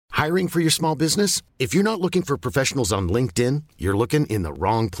Hiring for your small business? If you're not looking for professionals on LinkedIn, you're looking in the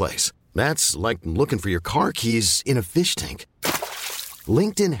wrong place. That's like looking for your car keys in a fish tank.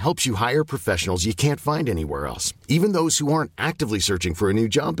 LinkedIn helps you hire professionals you can't find anywhere else, even those who aren't actively searching for a new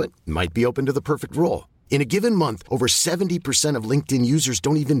job but might be open to the perfect role. In a given month, over 70% of LinkedIn users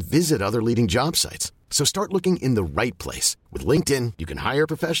don't even visit other leading job sites. So start looking in the right place. With LinkedIn, you can hire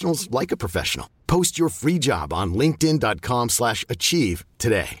professionals like a professional. Post your free job on linkedin.com/achieve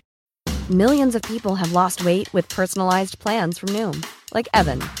today. Millions of people have lost weight with personalized plans from Noom. Like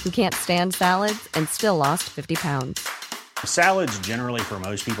Evan, who can't stand salads and still lost 50 pounds. Salads generally for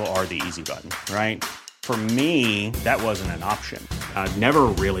most people are the easy button, right? For me, that wasn't an option. I never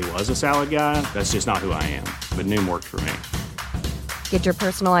really was a salad guy. That's just not who I am. But Noom worked for me. Get your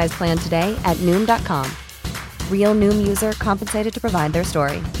personalized plan today at Noom.com. Real Noom user compensated to provide their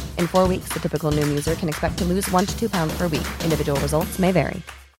story. In 4 weeks, the typical Noom user can expect to lose 1 to 2 pounds per week. Individual results may vary.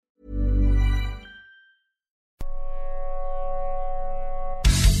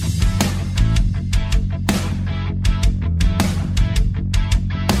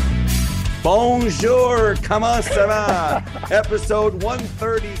 Bonjour, comment ça va? Episode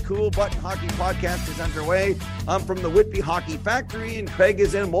 130, Cool Button Hockey Podcast is underway. I'm from the Whitby Hockey Factory, and Craig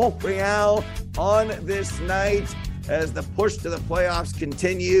is in Montreal on this night as the push to the playoffs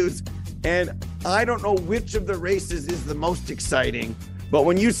continues. And I don't know which of the races is the most exciting, but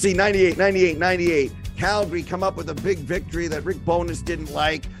when you see 98, Calgary come up with a big victory that Rick Bowness didn't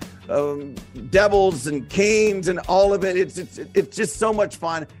like, Devils and Canes and all of it, it's just so much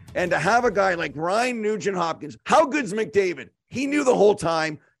fun. And to have a guy like Ryan Nugent-Hopkins, how good's McDavid? He knew the whole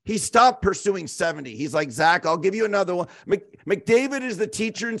time. He stopped pursuing 70. He's like, Zach, I'll give you another one. McDavid is the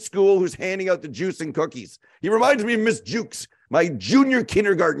teacher in school who's handing out the juice and cookies. He reminds me of Miss Jukes, my junior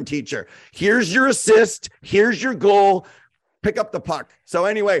kindergarten teacher. Here's your assist. Here's your goal. Pick up the puck. So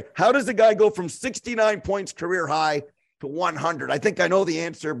anyway, how does the guy go from 69 points career high to 100? I think I know the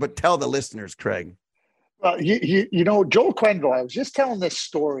answer, but tell the listeners, Craig. You know, Joel Quenneville, I was just telling this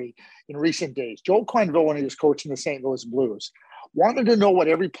story in recent days. Joel Quenneville, when he was coaching the St. Louis Blues, wanted to know what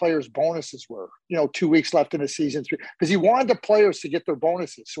every player's bonuses were, 2 weeks left in the season, because he wanted the players to get their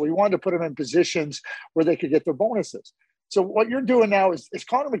bonuses. So he wanted to put them in positions where they could get their bonuses. So what you're doing now is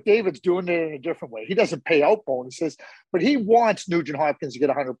Connor McDavid's doing it in a different way. He doesn't pay out bonuses, but he wants Nugent-Hopkins to get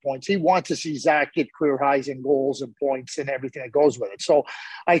 100 points. He wants to see Zach get career highs in goals and points and everything that goes with it. So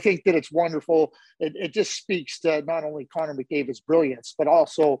I think that it's wonderful. It just speaks to not only Connor McDavid's brilliance, but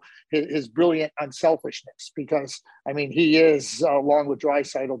also his brilliant unselfishness, because, I mean, he is, along with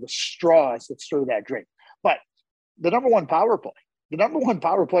Draisaitl, the straws that stir that drink. But the number one power play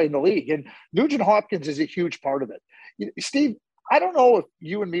in the league, and Nugent-Hopkins is a huge part of it. Steve, I don't know if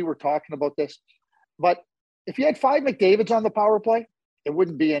you and me were talking about this, but if you had 5 McDavids on the power play, it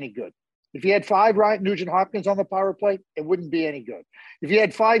wouldn't be any good. If you had 5 Ryan Nugent-Hopkins on the power play, it wouldn't be any good. If you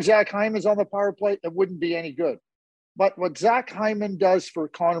had 5 Zach Hyman's on the power play, it wouldn't be any good. But what Zach Hyman does for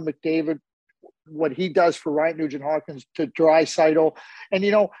Connor McDavid, what he does for Ryan Nugent-Hopkins to Draisaitl, and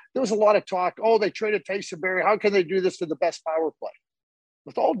there was a lot of talk, they traded Tyson Barrie. How can they do this to the best power play?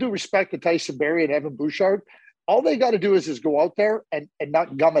 With all due respect to Tyson Barrie and Evan Bouchard, all they got to do is go out there and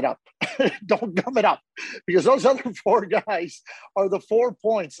not gum it up. Don't gum it up, because those other 4 guys are the 4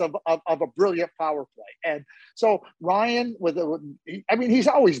 points of a brilliant power play. And so Ryan, he's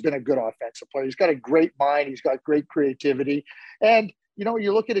always been a good offensive player. He's got a great mind. He's got great creativity. And,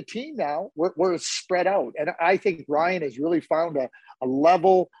 you look at a team now where it's spread out. And I think Ryan has really found a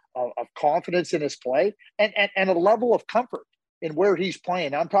level of confidence in his play and a level of comfort in where he's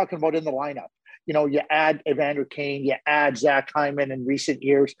playing. I'm talking about in the lineup. You add Evander Kane, you add Zach Hyman in recent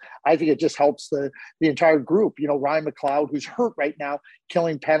years. I think it just helps the entire group. Ryan McLeod, who's hurt right now,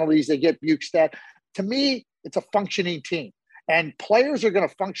 killing penalties. They get Bukestad. To me, it's a functioning team. And players are going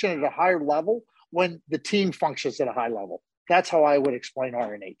to function at a higher level when the team functions at a high level. That's how I would explain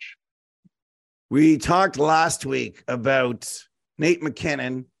RNH. We talked last week about Nate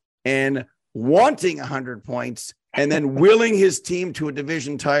McKinnon and wanting 100 points and then willing his team to a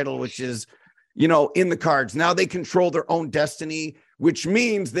division title, which is in the cards. Now they control their own destiny, which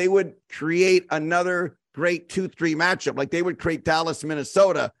means they would create another great 2-3 matchup. Like they would create Dallas,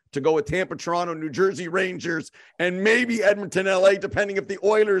 Minnesota to go with Tampa, Toronto, New Jersey Rangers, and maybe Edmonton, LA, depending if the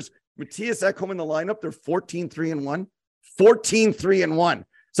Oilers, Matthias Ekholm in the lineup, they're 14-3-1. 14-3-1.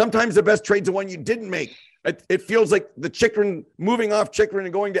 Sometimes the best trade's the one you didn't make. It feels like the Chychrun, moving off Chychrun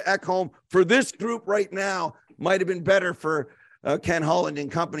and going to Ekholm for this group right now might have been better for Ken Holland and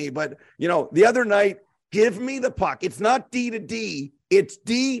company. But, the other night, Give me the puck. It's not D to D. It's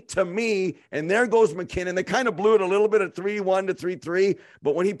D to me. And there goes McKinnon. They kind of blew it a little bit at 3-1 to 3-3.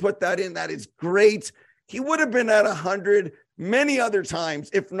 But when he put that in, that is great. He would have been at 100 many other times,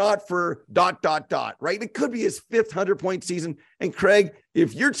 if not for ... right? It could be his 5th 100-point season. And Craig,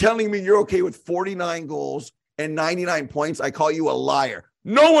 if you're telling me you're okay with 49 goals and 99 points, I call you a liar.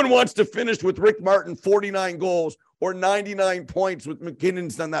 No one wants to finish with Rick Martin 49 goals or 99 points. With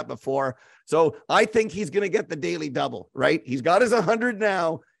McKinnon's done that before. So I think he's going to get the daily double, right? He's got his 100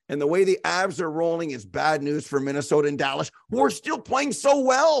 now. And the way the Avs are rolling is bad news for Minnesota and Dallas, who are still playing so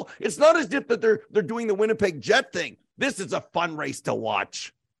well. It's not as if that they're doing the Winnipeg Jet thing. This is a fun race to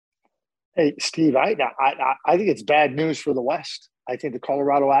watch. Hey, Steve, I think it's bad news for the West. I think the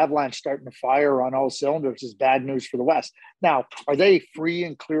Colorado Avalanche starting to fire on all cylinders is bad news for the West. Now, are they free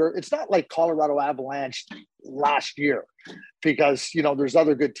and clear? It's not like Colorado Avalanche last year because, there's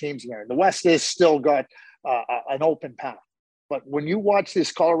other good teams in there. The West is still got an open path. But when you watch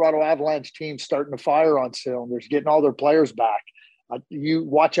this Colorado Avalanche team starting to fire on cylinders, getting all their players back, you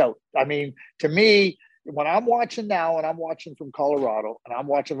watch out. I mean, to me, when I'm watching now and I'm watching from Colorado and I'm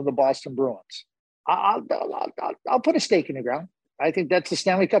watching from the Boston Bruins, I'll put a stake in the ground. I think that's the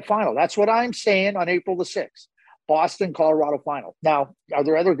Stanley Cup final. That's what I'm saying on April the 6th. Boston, Colorado final. Now, are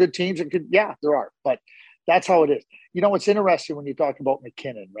there other good teams that could? Yeah, there are. But that's how it is. It's interesting when you talk about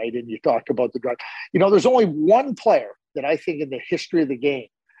McKinnon, right? And you talk about the drug. There's only one player that I think in the history of the game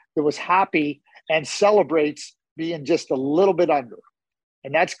that was happy and celebrates being just a little bit under.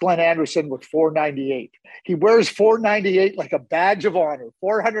 And that's Glenn Anderson with 498. He wears 498 like a badge of honor.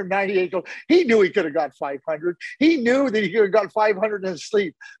 498 goals. He knew he could have got 500. He knew that he could have got 500 in his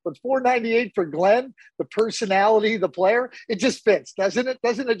sleep. But 498 for Glenn, the personality, the player, it just fits, doesn't it?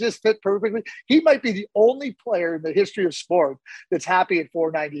 Doesn't it just fit perfectly? He might be the only player in the history of sport that's happy at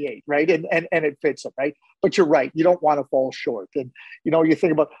 498, right? And it fits him, right? But you're right. You don't want to fall short. And, you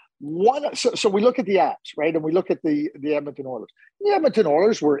think about so we look at the Avs, right? And we look at the Edmonton Oilers. The Edmonton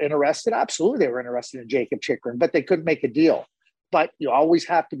Oilers were interested. Absolutely, they were interested in Jacob Chikrin, but they couldn't make a deal. But you always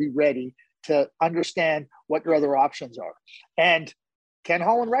have to be ready to understand what your other options are. And Ken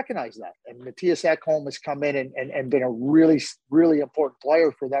Holland recognized that. And Matthias Ekholm has come in and been a really, really important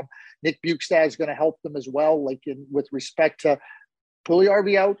player for them. Nick Bjugstad is going to help them as well, with respect to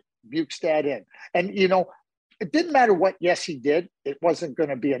Puljujarvi out, Bjugstad in. And, it didn't matter what he did. It wasn't going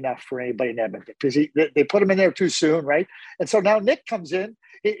to be enough for anybody in Edmonton because they put him in there too soon, right? And so now Nick comes in.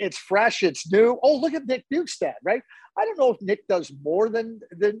 It's fresh. It's new. Oh, look at Nick Bjugstad, right? I don't know if Nick does more than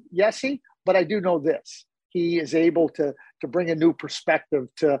Yessi, but I do know this. He is able to bring a new perspective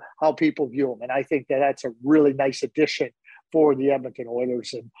to how people view him. And I think that's a really nice addition for the Edmonton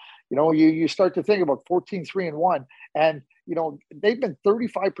Oilers. And, you start to think about 14-3-1 and, they've been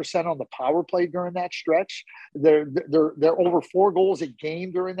 35% on the power play during that stretch. They're over 4 goals a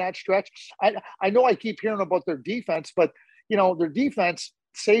game during that stretch. I know I keep hearing about their defense, but their defense,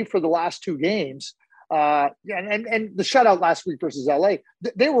 save for the last 2 games, and the shutout last week versus LA,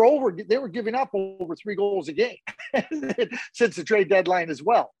 they were giving up over 3 goals a game since the trade deadline as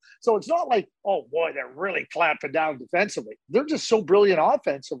well. So it's not like, oh boy, they're really clamping down defensively. They're just so brilliant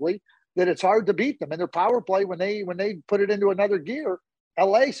offensively that it's hard to beat them. And their power play, when they put it into another gear,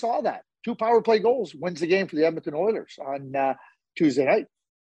 LA saw that. 2 power play goals wins the game for the Edmonton Oilers on Tuesday night.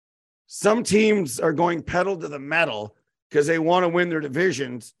 Some teams are going pedal to the metal because they want to win their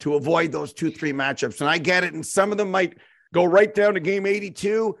divisions to avoid those 2-3 matchups. And I get it. And some of them might go right down to game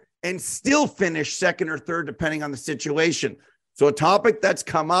 82 and still finish second or third, depending on the situation. So a topic that's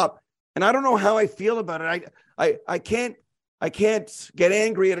come up, and I don't know how I feel about it. I can't get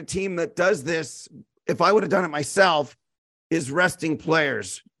angry at a team that does this. If I would have done it myself, is resting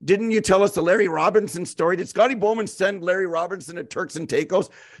players. Didn't you tell us the Larry Robinson story? Did Scotty Bowman send Larry Robinson to Turks and Caicos?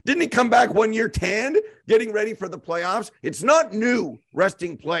 Didn't he come back 1 year tanned, getting ready for the playoffs? It's not new,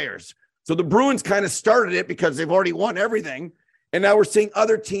 resting players. So the Bruins kind of started it because they've already won everything. And now we're seeing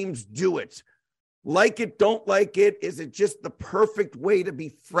other teams do it. Like it, don't like it. Is it just the perfect way to be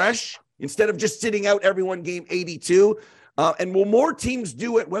fresh instead of just sitting out everyone game 82? And will more teams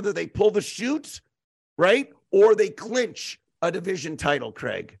do it, whether they pull the chute, right? Or they clinch a division title,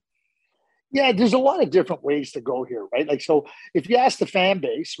 Craig? Yeah, there's a lot of different ways to go here, right? So if you ask the fan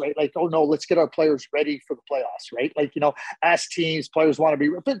base, right, oh no, let's get our players ready for the playoffs, right? Ask teams, players want to be,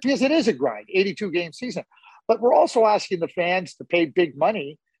 because it is a grind, 82 game season. But we're also asking the fans to pay big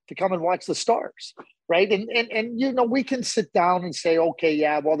money to come and watch the Stars, right? And we can sit down and say, okay,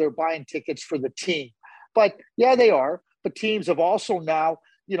 yeah, well, they're buying tickets for the team. But yeah, they are. But teams have also now,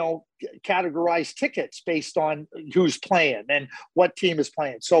 categorize tickets based on who's playing and what team is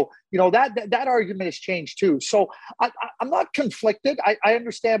playing. So, that argument has changed too. So I'm not conflicted. I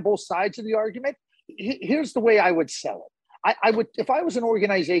understand both sides of the argument. Here's the way I would sell it. I would, if I was an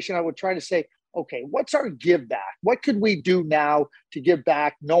organization, I would try to say, okay, what's our give back? What could we do now to give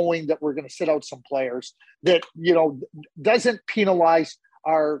back, knowing that we're going to sit out some players that, doesn't penalize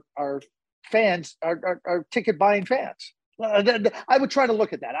our fans, our ticket buying fans? I would try to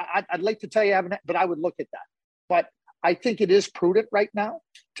look at that. I'd like to tell you I haven't, but I would look at that. But I think it is prudent right now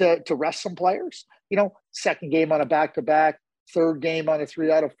to rest some players. Second game on a back-to-back, third game on a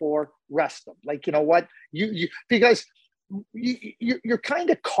 3 out of 4, rest them. Like, you know what? Because you're kind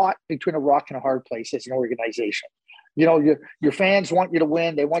of caught between a rock and a hard place as an organization. Your fans want you to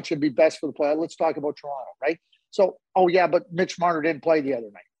win. They want you to be best for the player. Let's talk about Toronto, right? So, but Mitch Marner didn't play the other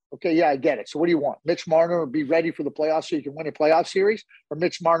night. Okay, yeah, I get it. So what do you want? Mitch Marner be ready for the playoffs so you can win a playoff series, or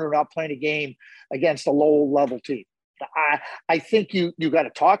Mitch Marner not playing a game against a low-level team? I think you got to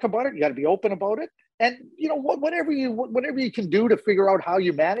talk about it. You got to be open about it. And, whatever you can do to figure out how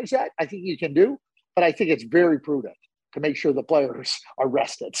you manage that, I think you can do. But I think it's very prudent to make sure the players are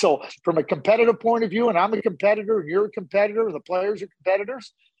rested. So from a competitive point of view, and I'm a competitor and you're a competitor and the players are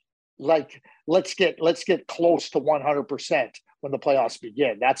competitors, like let's get close to 100% when the playoffs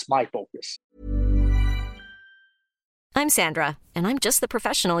begin. That's my focus. I'm Sandra, and I'm just the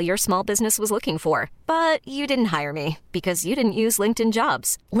professional your small business was looking for. But you didn't hire me because you didn't use LinkedIn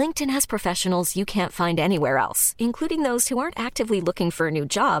Jobs. LinkedIn has professionals you can't find anywhere else, including those who aren't actively looking for a new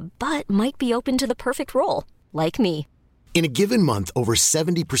job, but might be open to the perfect role, like me. In a given month, over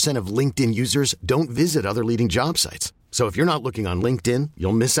 70% of LinkedIn users don't visit other leading job sites. So if you're not looking on LinkedIn,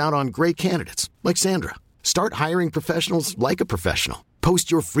 you'll miss out on great candidates like Sandra. Start hiring professionals like a professional. Post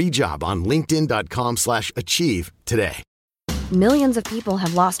your free job on linkedin.com/achieve today. Millions of people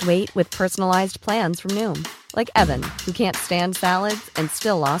have lost weight with personalized plans from Noom. Like Evan, who can't stand salads and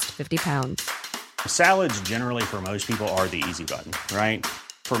still lost 50 pounds. Salads generally for most people are the easy button, right?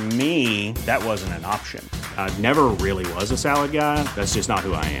 For me, that wasn't an option. I never really was a salad guy. That's just not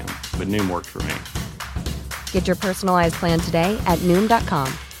who I am. But Noom worked for me. Get your personalized plan today at Noom.com.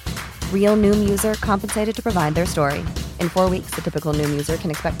 Real Noom user compensated to provide their story. In 4 weeks, the typical Noom user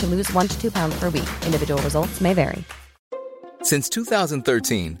can expect to lose 1 to 2 pounds per week. Individual results may vary. Since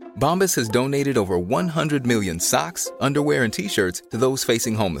 2013, Bombas has donated over 100 million socks, underwear, and T-shirts to those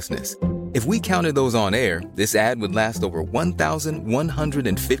facing homelessness. If we counted those on air, this ad would last over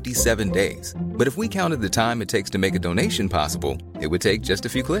 1,157 days. But if we counted the time it takes to make a donation possible, it would take just a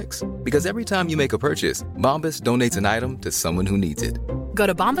few clicks. Because every time you make a purchase, Bombas donates an item to someone who needs it. Go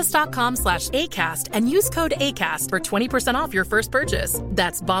to bombas.com/ACAST and use code ACAST for 20% off your first purchase.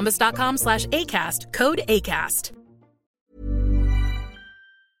 That's bombas.com/ACAST, code ACAST.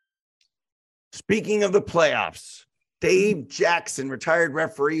 Speaking of the playoffs, Dave Jackson, retired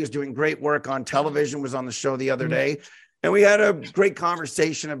referee, who's doing great work on television, was on the show the other day. And we had a great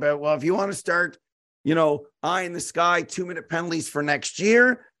conversation about, well, if you want to start, eye in the sky, 2-minute penalties for next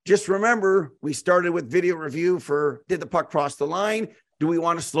year, just remember, we started with video review for, did the puck cross the line? Do we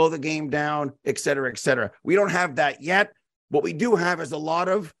want to slow the game down, et cetera, et cetera? We don't have that yet. What we do have is a lot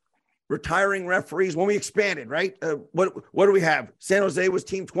of retiring referees when we expanded, right? What do we have? San Jose was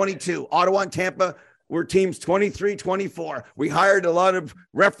team 22. Ottawa and Tampa were teams 23, 24. We hired a lot of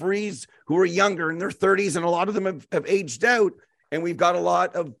referees who are younger in their 30s, and a lot of them have aged out. And we've got a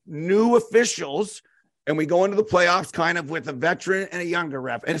lot of new officials, and we go into the playoffs kind of with a veteran and a younger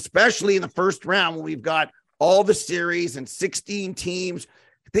ref. And especially in the first round, when we've got all the series and 16 teams.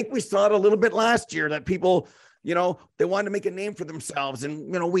 I think we saw it a little bit last year that people, they wanted to make a name for themselves.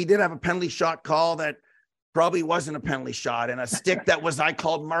 And, we did have a penalty shot call that probably wasn't a penalty shot, and a stick that I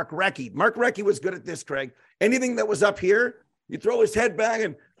called Mark Recchi. Mark Recchi was good at this, Craig. Anything that was up here, you throw his head back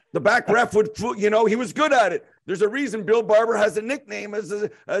and the back ref would, he was good at it. There's a reason Bill Barber has a nickname as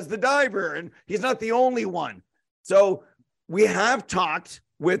the diver, and he's not the only one. So we have talked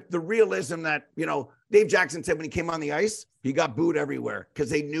with the realism that, Dave Jackson said when he came on the ice, he got booed everywhere because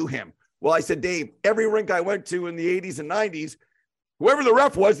they knew him. Well, I said, Dave, every rink I went to in the 80s and 90s, whoever the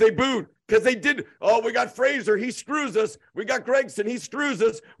ref was, they booed because they did. Oh, we got Fraser, he screws us. We got Gregson, he screws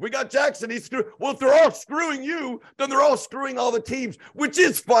us. We got Jackson, he screws. Well, if they're all screwing you, then they're all screwing all the teams, which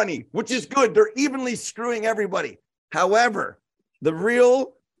is funny, which is good. They're evenly screwing everybody. However, the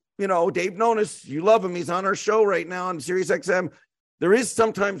real, Dave Nonis, you love him. He's on our show right now on Sirius XM. There is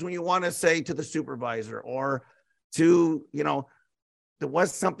sometimes when you want to say to the supervisor or to, there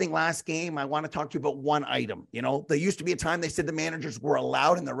was something last game. I want to talk to you about one item. You know, there used to be a time they said the managers were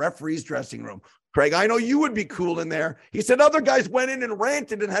allowed in the referee's dressing room. Craig, I know you would be cool in there. He said other guys went in and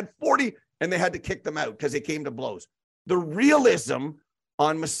ranted and had 40 and they had to kick them out because it came to blows. The realism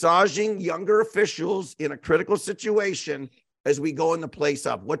on massaging younger officials in a critical situation as we go in the place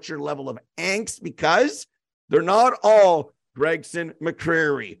up. What's your level of angst? Because they're not all Gregson,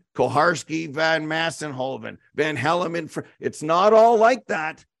 McCreary, Koharski, Van Massenhoven, Van Helleman. It's not all like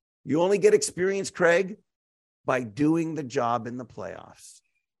that. You only get experience, Craig, by doing the job in the playoffs.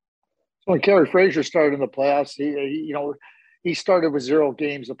 When Kerry Fraser started in the playoffs, he started with 0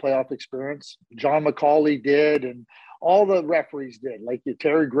 games of playoff experience. John McCauley did, and all the referees did, like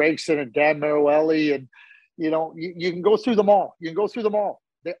Terry Gregson and Dan Maruelli. And, you can go through them all.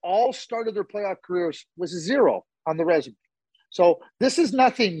 They all started their playoff careers with 0 on the resume. So this is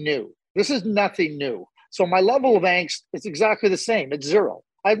nothing new. So my level of angst is exactly the same. It's 0.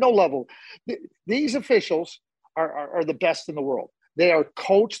 I have no level. These officials are the best in the world. They are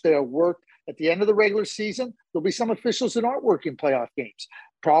coached. They are worked. At the end of the regular season, there'll be some officials that aren't working playoff games.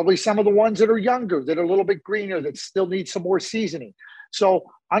 Probably some of the ones that are younger, that are a little bit greener, that still need some more seasoning. So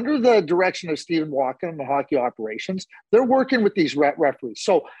under the direction of Stephen Walken and the hockey operations, they're working with these referees.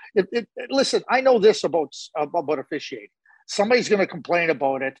 So listen, I know this about officiating. Somebody's going to complain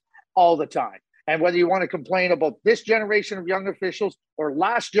about it all the time. And whether you want to complain about this generation of young officials or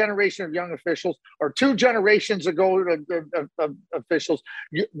last generation of young officials or 2 generations ago of officials,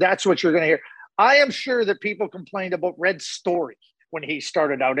 that's what you're going to hear. I am sure that people complained about Red Story when he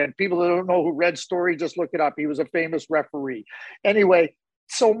started out. And people that don't know who Red Story, just look it up. He was a famous referee. Anyway,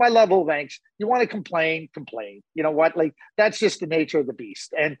 so my level of angst, you want to complain. You know what? Like, that's just the nature of the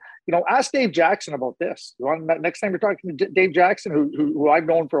beast. And, ask Dave Jackson about this. Next time you're talking to Dave Jackson, who I've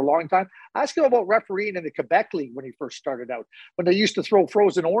known for a long time, ask him about refereeing in the Quebec League when he first started out, when they used to throw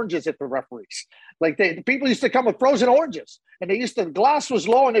frozen oranges at the referees. Like, the people used to come with frozen oranges, and the glass was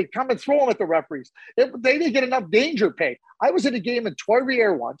low, and they'd come and throw them at the referees. They didn't get enough danger pay. I was at a game in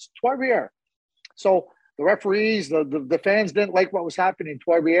Trois-Rivières once. So the referees, the fans didn't like what was happening in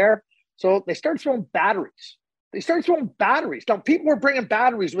Trois-Rivières. So they started throwing batteries. Now, people were bringing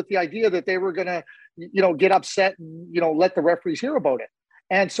batteries with the idea that they were going to, get upset and, let the referees hear about it.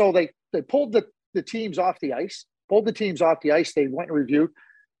 And so they pulled the teams off the ice, They went and reviewed.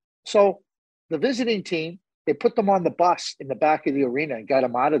 So the visiting team, they put them on the bus in the back of the arena and got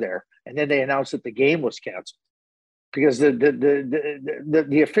them out of there. And then they announced that the game was canceled because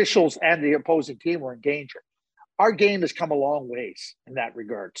the officials and the opposing team were in danger. Our game has come a long ways in that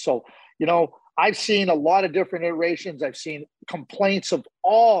regard. So, I've seen a lot of different iterations. I've seen complaints of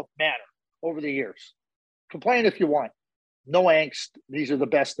all manner over the years. Complain if you want. No angst. These are the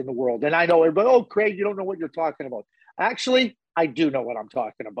best in the world. And I know everybody, oh, Craig, you don't know what you're talking about. Actually, I do know what I'm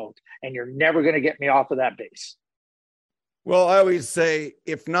talking about. And you're never going to get me off of that base. Well, I always say,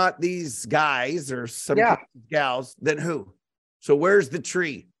 if not these guys or some gals, then who? So where's the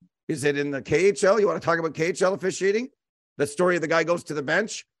tree? Is it in the KHL? You want to talk about KHL officiating? The story of the guy goes to the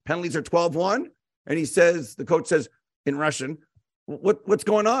bench, penalties are 12-1, and the coach says in Russian, what's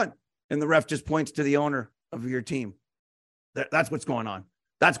going on? And the ref just points to the owner of your team. That's what's going on.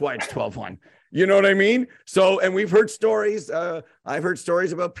 That's why it's 12-1. You know what I mean? So, and we've heard stories. I've heard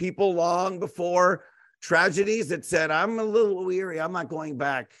stories about people long before tragedies that said, I'm a little weary. I'm not going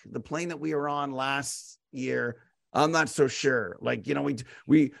back. The plane that we were on last year, I'm not so sure. Like,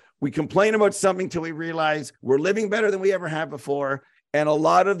 we complain about something till we realize we're living better than we ever have before. And a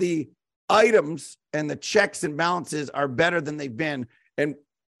lot of the items and the checks and balances are better than they've been. And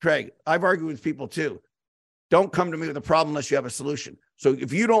Craig, I've argued with people too. Don't come to me with a problem unless you have a solution. So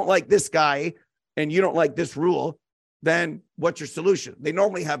if you don't like this guy and you don't like this rule, then what's your solution? They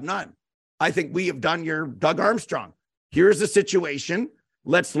normally have none. I think we have done your Doug Armstrong. Here's the situation.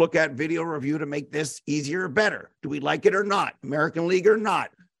 Let's look at video review to make this easier or better. Do we like it or not? American League or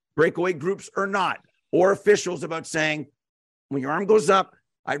not? Breakaway groups or not? Or officials about saying, when your arm goes up,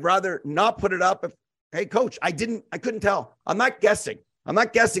 I'd rather not put it up. Hey, coach, I couldn't tell. I'm not guessing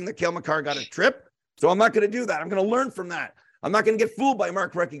that Cale Makar got a trip. So I'm not going to do that. I'm going to learn from that. I'm not going to get fooled by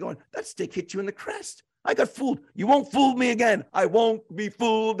Mark Recchi going, that stick hit you in the crest. I got fooled. You won't fool me again. I won't be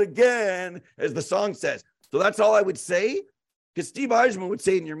fooled again, as the song says. So that's all I would say. Because Steve Yzerman would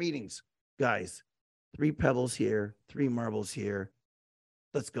say in your meetings, guys, 3 pebbles here, 3 marbles here.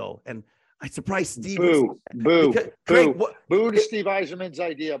 Let's go. And I surprised Steve. Boo to Steve Yzerman's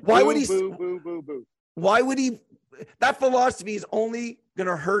idea. Why would he? Boo. Why would he? That philosophy is only going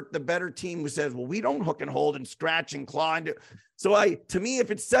to hurt the better team who says, well, we don't hook and hold and scratch and claw. So to me,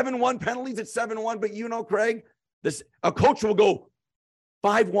 if it's 7-1 penalties, it's 7-1. But Craig, a coach will go,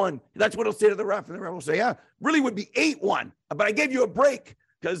 5-1. That's what he'll say to the ref. And the ref will say, yeah, really would be 8-1. But I gave you a break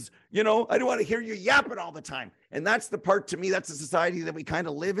because, I don't want to hear you yapping all the time. And that's the part, to me, that's the society that we kind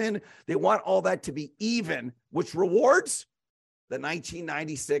of live in. They want all that to be even, which rewards the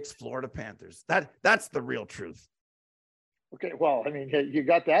 1996 Florida Panthers. That's the real truth. Okay, well, I mean, you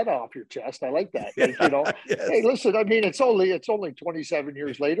got that off your chest. I like that. Yes. Hey, listen, I mean, it's only 27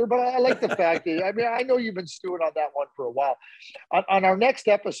 years later, but I like the fact that, I mean, I know you've been stewing on that one for a while. On our next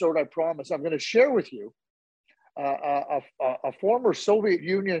episode, I promise, I'm going to share with you a former Soviet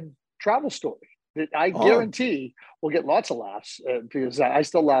Union travel story that I guarantee will get lots of laughs because I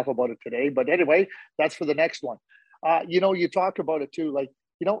still laugh about it today. But anyway, that's for the next one. You talk about it too. Like,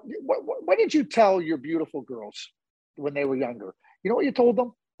 what did you tell your beautiful girls when they were younger? You know what you told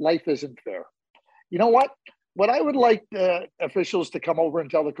them? Life isn't fair. You know what? What I would like the officials to come over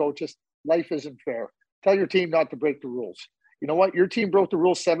and tell the coaches, life isn't fair. Tell your team not to break the rules. You know what? Your team broke the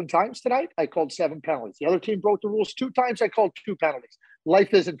rules 7 times tonight. I called 7 penalties. The other team broke the rules 2 times. I called 2 penalties.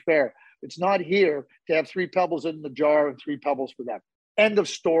 Life isn't fair. It's not here to have 3 pebbles in the jar and 3 pebbles for them. End of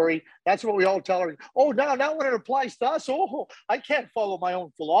story. That's what we all tell her. Oh, now when it applies to us, I can't follow my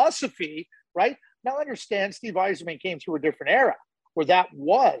own philosophy, right? Now understand, Steve Yzerman came through a different era where that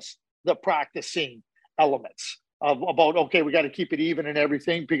was the practicing elements of about, okay, we got to keep it even and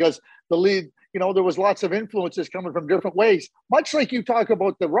everything because the league, there was lots of influences coming from different ways. Much like you talk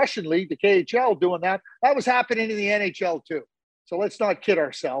about the Russian league, the KHL doing that was happening in the NHL too. So let's not kid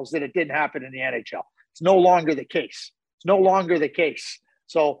ourselves that it didn't happen in the NHL. It's no longer the case. It's no longer the case.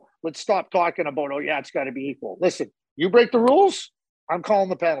 So let's stop talking about, it's got to be equal. Listen, you break the rules, I'm calling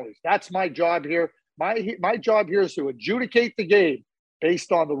the penalties. That's my job here. My job here is to adjudicate the game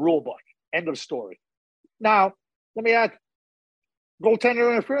based on the rule book. End of story. Now, let me add,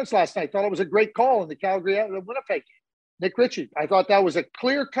 goaltender interference last night. Thought it was a great call in the Winnipeg game. Nick Ritchie. I thought that was a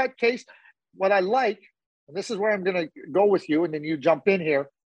clear-cut case. What I like, and this is where I'm going to go with you, and then you jump in here.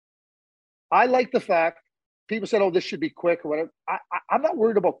 I like the fact people said, this should be quick or whatever. I'm not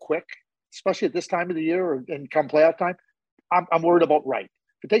worried about quick, especially at this time of the year and come playoff time. I'm worried about right.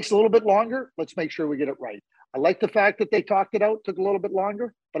 If it takes a little bit longer, let's make sure we get it right. I like the fact that they talked it out, took a little bit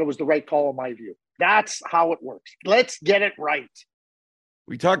longer, but it was the right call in my view. That's how it works. Let's get it right.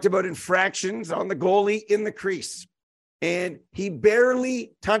 We talked about infractions on the goalie in the crease, and he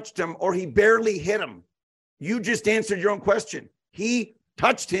barely touched him or he barely hit him. You just answered your own question. He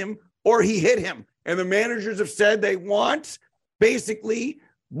touched him or he hit him. And the managers have said they want basically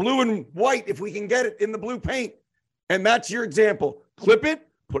blue and white if we can get it in the blue paint. And that's your example. Clip it,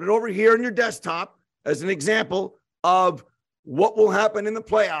 put it over here on your desktop as an example of what will happen in the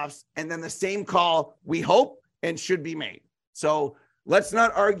playoffs. And then the same call we hope and should be made. So let's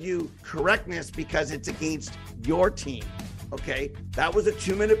not argue correctness because it's against your team. Okay. That was a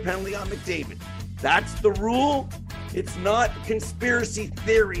 2-minute penalty on McDavid. That's the rule. It's not conspiracy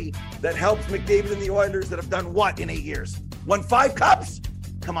theory that helps McDavid and the Oilers that have done what in 8 years? Won 5 cups?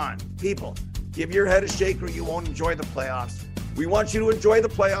 Come on, people. Give your head a shake or you won't enjoy the playoffs. We want you to enjoy the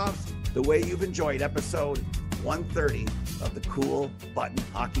playoffs the way you've enjoyed episode 130 of the Cool Button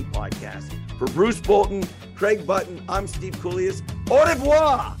Hockey Podcast. For Bruce Bolton, Craig Button, I'm Steve Coulias. Au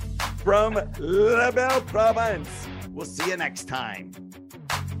revoir from La Belle Province. We'll see you next time.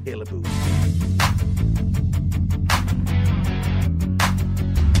 Et le bout.